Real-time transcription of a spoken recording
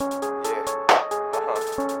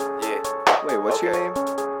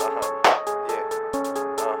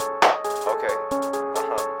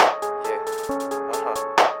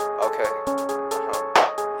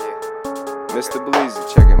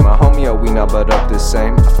but up the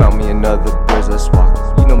same. I found me another bridge, let's walk.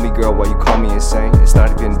 You know me, girl, why you call me insane? It's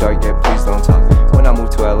not even dark yet, please don't talk. When I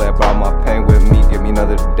moved to LA, I brought my pain with me. Give me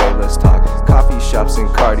another day, let's talk. Coffee shops in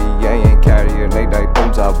Cartier and Caviar, late night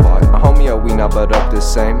rooms I bought. My homie, we not but up the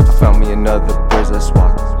same. I found me another bridge, let's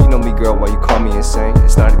walk. You know me, girl, why you call me insane?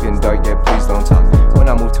 It's not even dark yet, please don't talk. When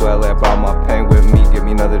I moved to LA, I brought my pain with me. Give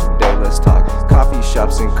me another day, let's talk. Coffee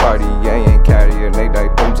shops in Cartier and Caviar, late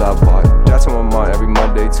night rooms I bought. Chateau Marmont every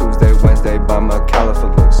Monday, Tuesday, Wednesday, by Macallan for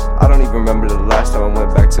looks. I don't even remember the last time I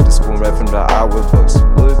went back to the school and read from the hour books.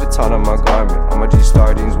 Louis Vuitton on my garment, on my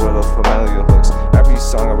Gstar jeans with those familiar hooks. Every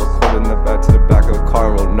song I recorded in the back to the back of the car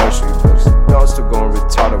and wrote nursery books. Now I'm still going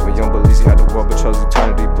retarded when young Bellizzi had the world but chose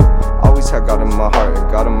eternity blue. Always had God in my heart and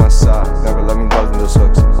God on my side, never let me lose in those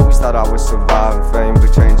hooks. Always thought I would survive and fame,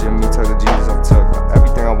 but changing me took the Jesus I took.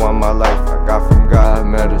 Everything I want in my life I got from God,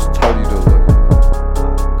 man, I just told you to look.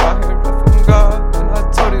 Got here right from God, and I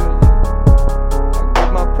told you to look. I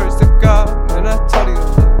give my praise to God, and I told you to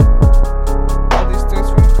look. All these things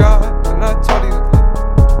from God, and I told you to look.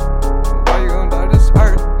 And why you gonna die this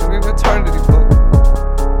earth and read eternity book?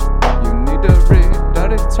 You need to read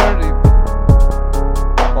that eternity book.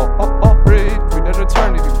 Read that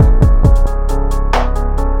eternity book.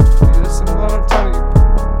 Jesus in my eternity book.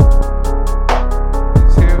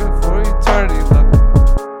 He's here for eternity, look.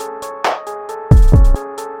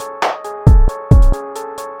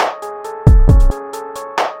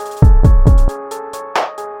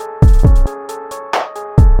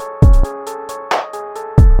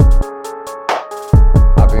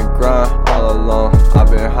 I've been grind all alone, I've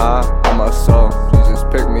been high on my soul. Jesus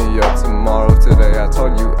pick me up tomorrow, today I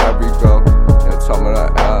told you every go. Yeah, told me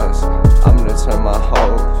to ask, I'm gonna turn my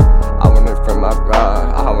hoes. I wanna free my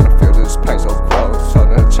bride, I wanna feel this pain so close. So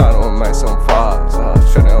the channel and make some fires,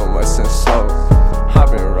 training on my sense so.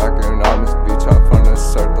 I've been rocking on this beach, I'm from the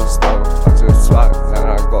circle stove. I just swag, and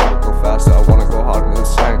I go faster, I wanna go hard and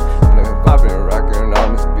insane. I've been rocking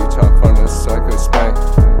on this beach, I'm from the circle Spain.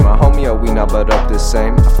 My homie, we not but up the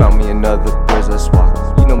same. I found me another bridge, let's walk.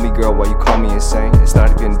 You know me, girl, why you call me insane? It's not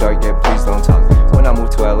even dark yet, please don't talk. When I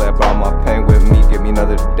moved to LA, I brought my pain with me. Give me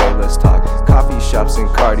another day, let's talk. Coffee shops in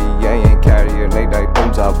Cartier and Caviar, late night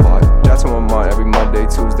rooms I bought. Chateau Marmont every Monday,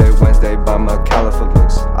 Tuesday, Wednesday, by Macallan for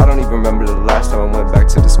looks. I don't even remember the last time I went back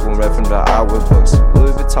to the school and read from the hour books.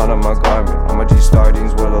 Louis Vuitton on my garment, on my Gstar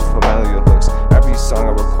jeans with those familiar hooks.